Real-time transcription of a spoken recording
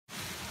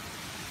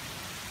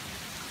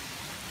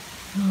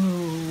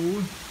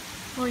Oh,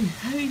 I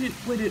hate it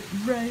when it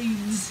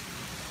rains.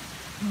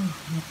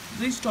 At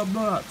least I'm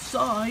not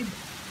outside.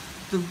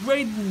 The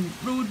rain will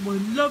ruin my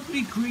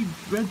lovely green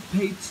red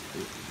paint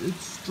and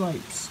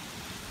stripes.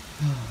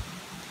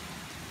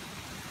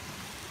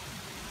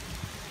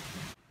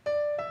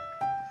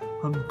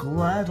 I'm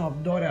glad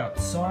I'm not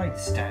outside,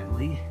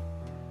 Stanley.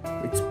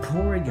 It's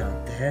pouring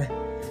out there.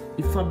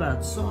 If I'm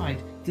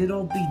outside, then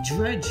I'll be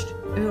drenched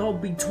and I'll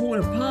be torn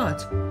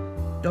apart.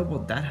 Don't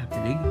want that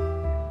happening.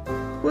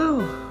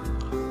 Well,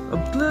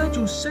 I'm glad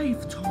you're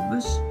safe,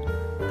 Thomas.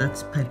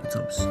 That's Paper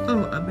Thomas.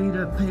 Oh, I mean,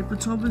 Paper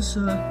Thomas,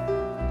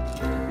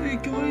 hey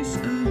guys,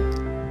 I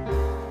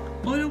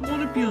don't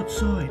want to be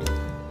outside.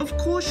 Of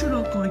course you're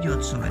not going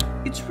outside.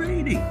 It's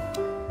raining.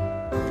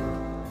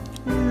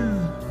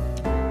 Yeah.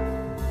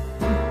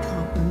 I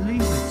can't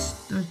believe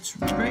it's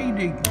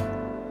raining.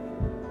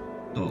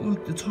 Not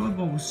like the time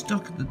I was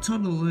stuck in the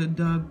tunnel and,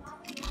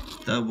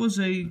 that was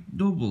a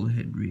normal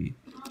Henry.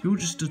 You're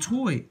just a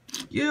toy.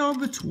 Yeah,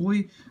 I'm a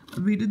toy. I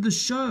mean, in the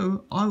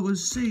show, I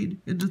was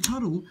seen in the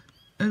tunnel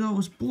and I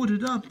was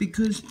boarded up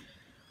because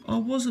I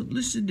wasn't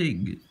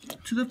listening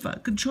to the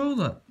Fat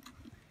Controller.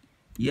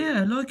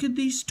 Yeah, like in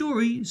the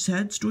story,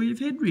 Sad Story of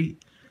Henry.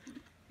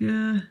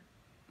 Yeah,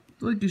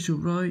 I guess you're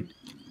right.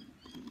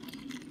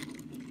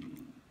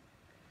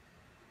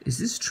 Is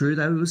this true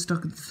that he was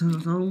stuck in the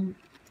tunnel?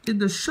 In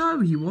the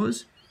show he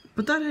was,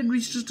 but that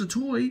Henry's just a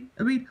toy.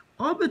 I mean,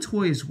 I'm a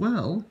toy as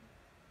well.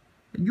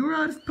 And you're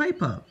out of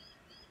paper.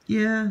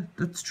 Yeah,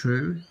 that's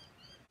true.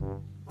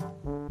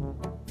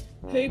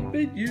 Hey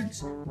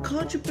minions,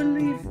 can't you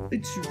believe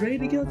it's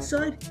raining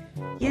outside?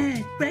 Yeah,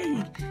 it's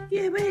raining.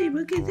 Yeah, raining.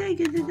 What can I say?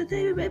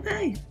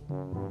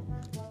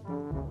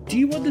 Do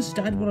you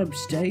understand what I'm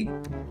saying?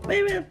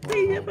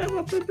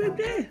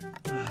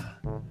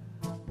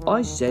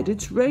 I said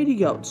it's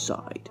raining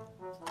outside.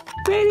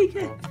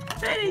 Raining,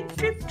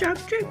 trip, chop.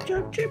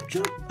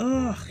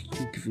 Ugh,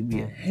 you're giving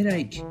me a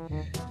headache.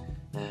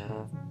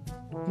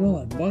 Well,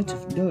 I might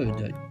have known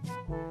that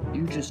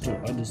you just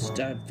don't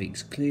understand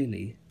things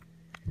clearly.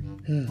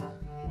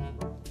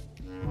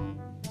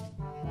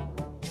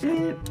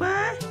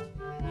 What?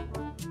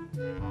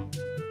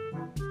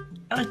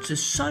 It's a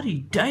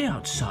sunny day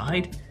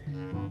outside,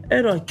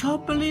 and I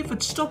can't believe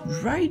it stopped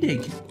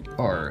raining.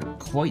 Or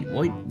quite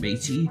right,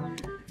 matey.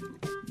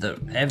 The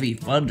heavy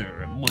thunder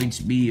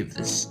reminds me of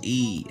the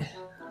sea.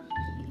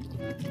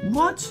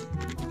 What?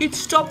 It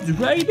stopped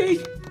raining?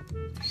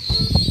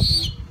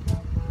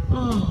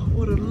 Oh,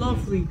 what a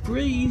lovely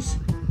breeze.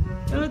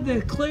 And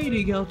they're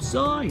cleaning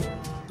outside.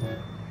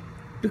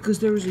 Because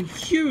there is a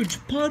huge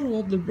puddle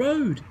on the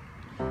road.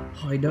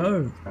 I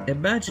know.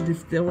 Imagine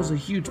if there was a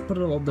huge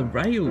puddle on the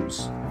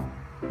rails.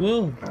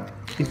 Well,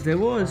 if there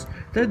was,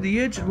 then the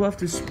engine will have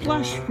to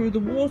splash through the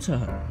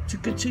water to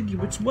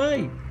continue its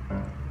way.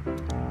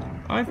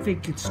 I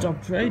think it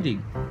stopped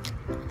raining.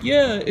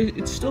 Yeah,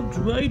 it stopped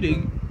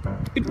raining.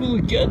 It will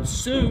again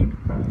soon,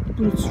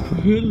 but it's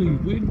really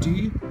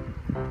windy.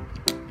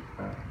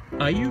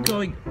 Are you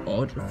going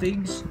odd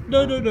things?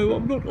 No,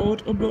 I'm not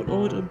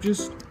odd, I'm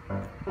just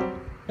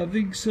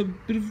having some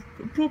bit of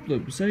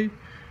problems, I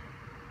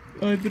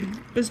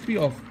best be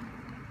off.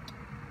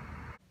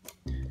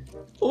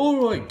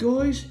 Alright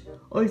guys,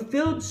 I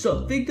found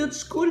something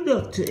that's good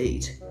enough to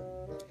eat.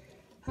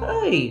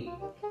 Hey,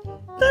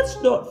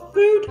 that's not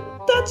food,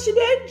 that's an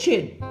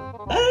engine,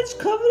 and it's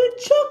covered in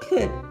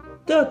chocolate.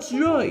 That's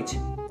right.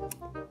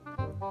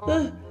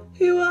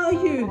 Who are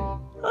you?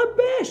 I'm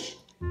Bash.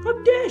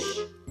 I'm Dash.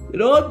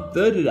 And I'm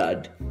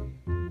Ferdinand.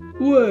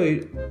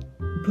 Wait,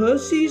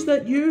 Percy, is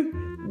that you?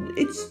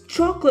 It's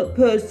Chocolate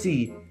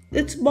Percy.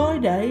 That's my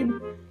name.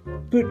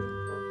 But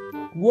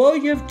why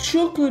you have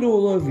chocolate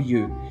all over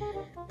you?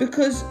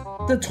 Because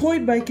the toy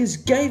makers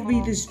gave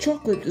me this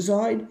chocolate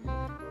design.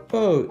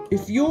 Oh,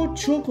 if you're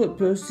Chocolate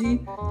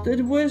Percy,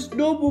 then where's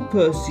normal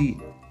Percy?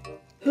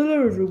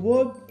 Hello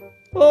everyone.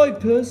 Hi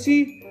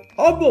Percy.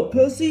 I'm not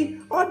Percy,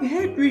 I'm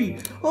Henry.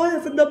 I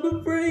have a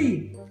number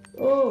 3.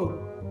 Oh,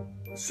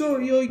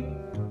 sorry,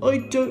 I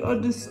don't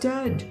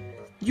understand.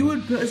 You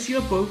and Percy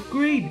are both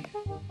green.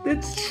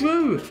 That's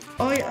true.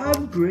 I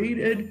am green,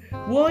 and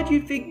why do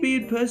you think me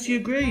and Percy are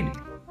green?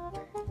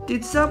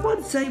 Did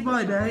someone say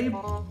my name?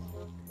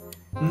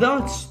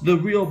 That's the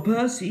real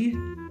Percy.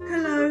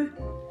 Hello.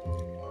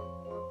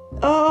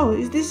 Oh,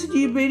 is this a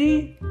new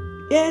mini?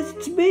 Yes,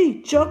 it's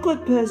me,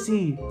 Chocolate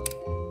Percy.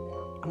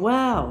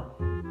 Wow,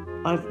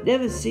 I've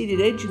never seen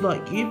an engine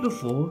like you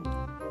before.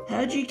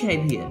 How'd you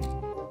came here?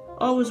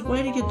 I was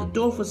waiting at the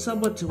door for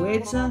someone to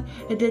answer,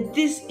 and then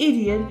this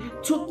idiot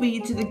took me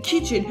into the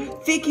kitchen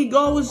thinking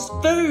I was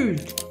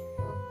food.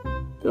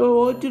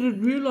 Oh, I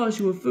didn't realize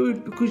you were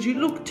food because you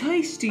look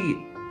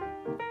tasty.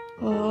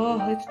 Oh,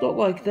 it's not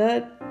like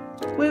that.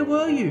 Where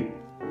were you?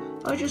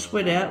 I just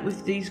went out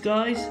with these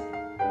guys.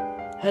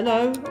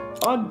 Hello,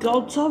 I'm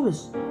Gold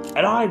Thomas.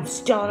 And I'm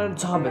Skeleton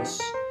Thomas.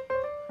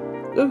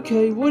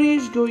 Okay, what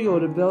is going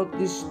on about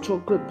this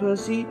Chocolate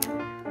Percy?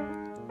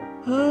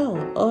 Oh,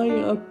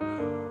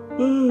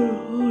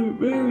 I'm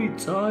very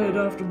tired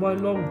after my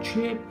long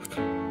trip.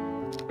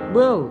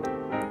 Well,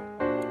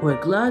 we're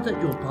glad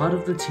that you're part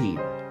of the team.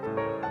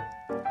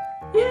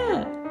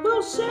 Yeah,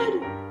 well said.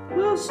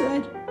 Well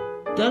said.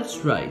 That's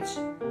right.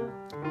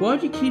 Why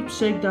do you keep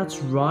saying that's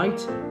right?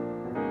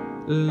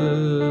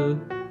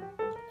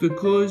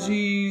 Because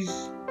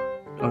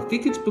I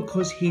think it's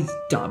because he's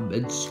dumb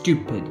and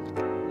stupid.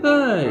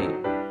 Hey,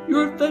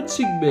 you're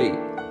offending me.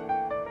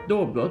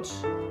 No, I'm not.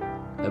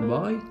 Am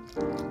I?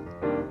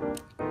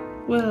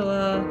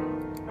 Well,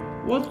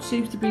 what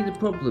seems to be the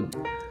problem?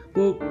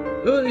 Well,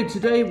 earlier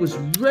today it was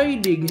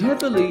raining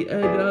heavily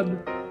and,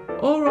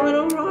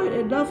 alright,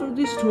 enough of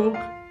this talk.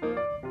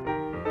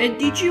 And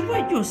did you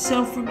wet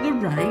yourself from the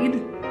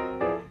rain?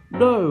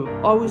 No,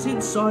 I was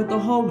inside the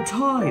whole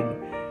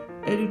time.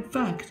 And in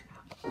fact,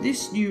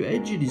 this new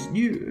engine is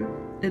new,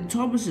 and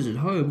Thomas isn't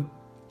home.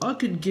 I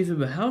can give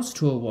him a house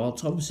tour while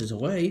Thomas is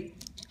away.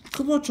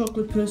 Come on,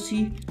 Chocolate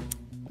Percy.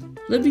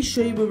 Let me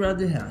show you around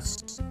the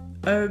house.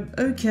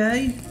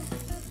 Okay.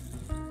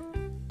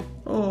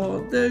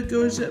 Oh, there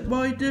goes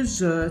my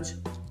dessert.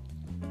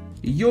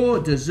 Your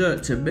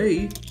dessert to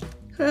me?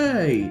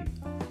 Hey.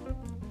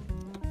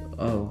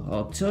 Oh,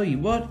 I'll tell you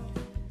what.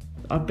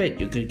 I bet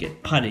you're gonna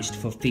get punished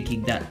for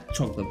thinking that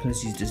Chocolate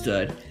Percy's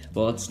dessert.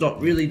 Well, it's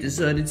not really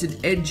dessert, it's an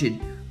engine.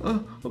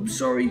 Oh, I'm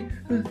sorry.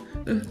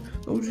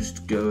 I'll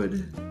just go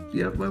and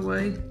get out of my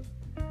way.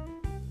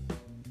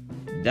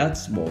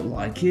 That's more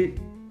like it.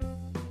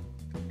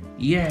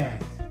 Yeah,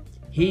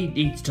 he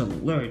needs to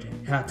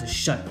learn how to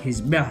shut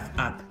his mouth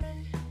up.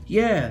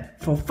 Yeah,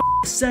 for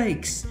f***'s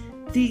sakes,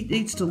 he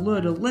needs to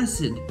learn a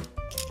lesson.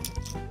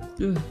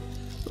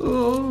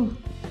 Oh,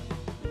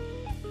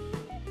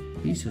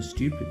 he's so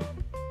stupid.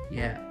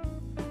 Yeah.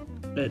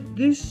 And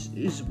this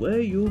is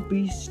where you'll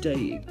be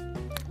staying.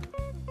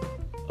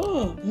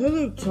 Oh,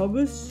 hello,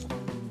 Thomas.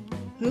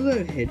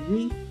 Hello,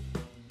 Henry.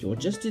 You're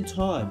just in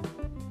time.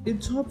 In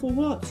time for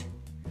what?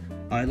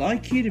 I'd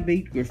like you to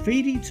meet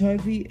Graffiti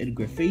Toby and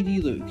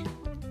Graffiti Luke.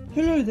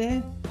 Hello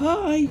there.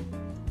 Hi.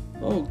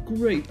 Oh,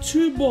 great.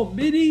 2 more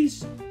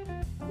minis?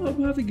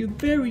 I'm having a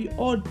very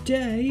odd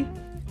day.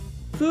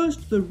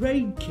 First the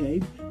rain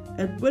came,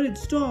 and when it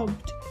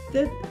stopped,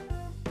 then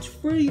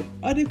 3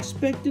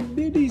 unexpected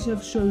minis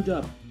have showed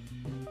up.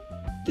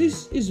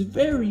 This is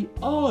very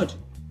odd.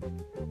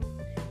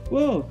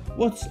 Well,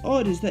 what's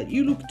odd is that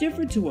you look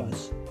different to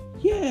us.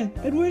 Yeah,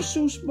 and we're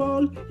so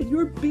small, and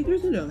you're bigger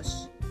than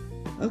us.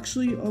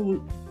 Actually, I was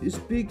as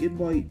big in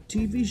my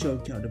TV show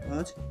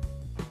counterpart.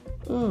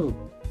 Oh,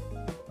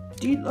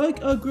 do you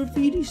like our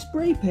graffiti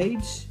spray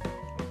paints?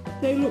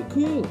 They look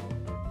cool.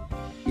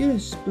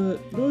 Yes, but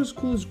not as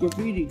cool as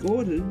Graffiti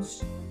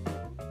Gordon's.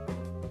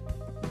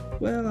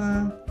 Well,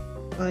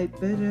 I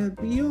better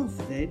be off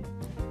then.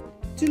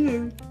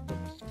 Toodaloo.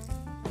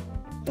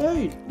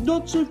 Hey,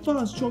 not so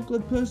fast,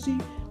 Chocolate Percy.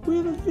 We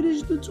haven't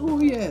finished the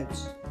tour yet.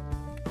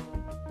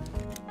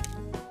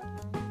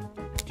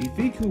 Do you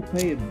think he'll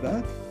pay him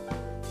back?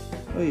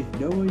 I have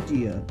no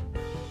idea.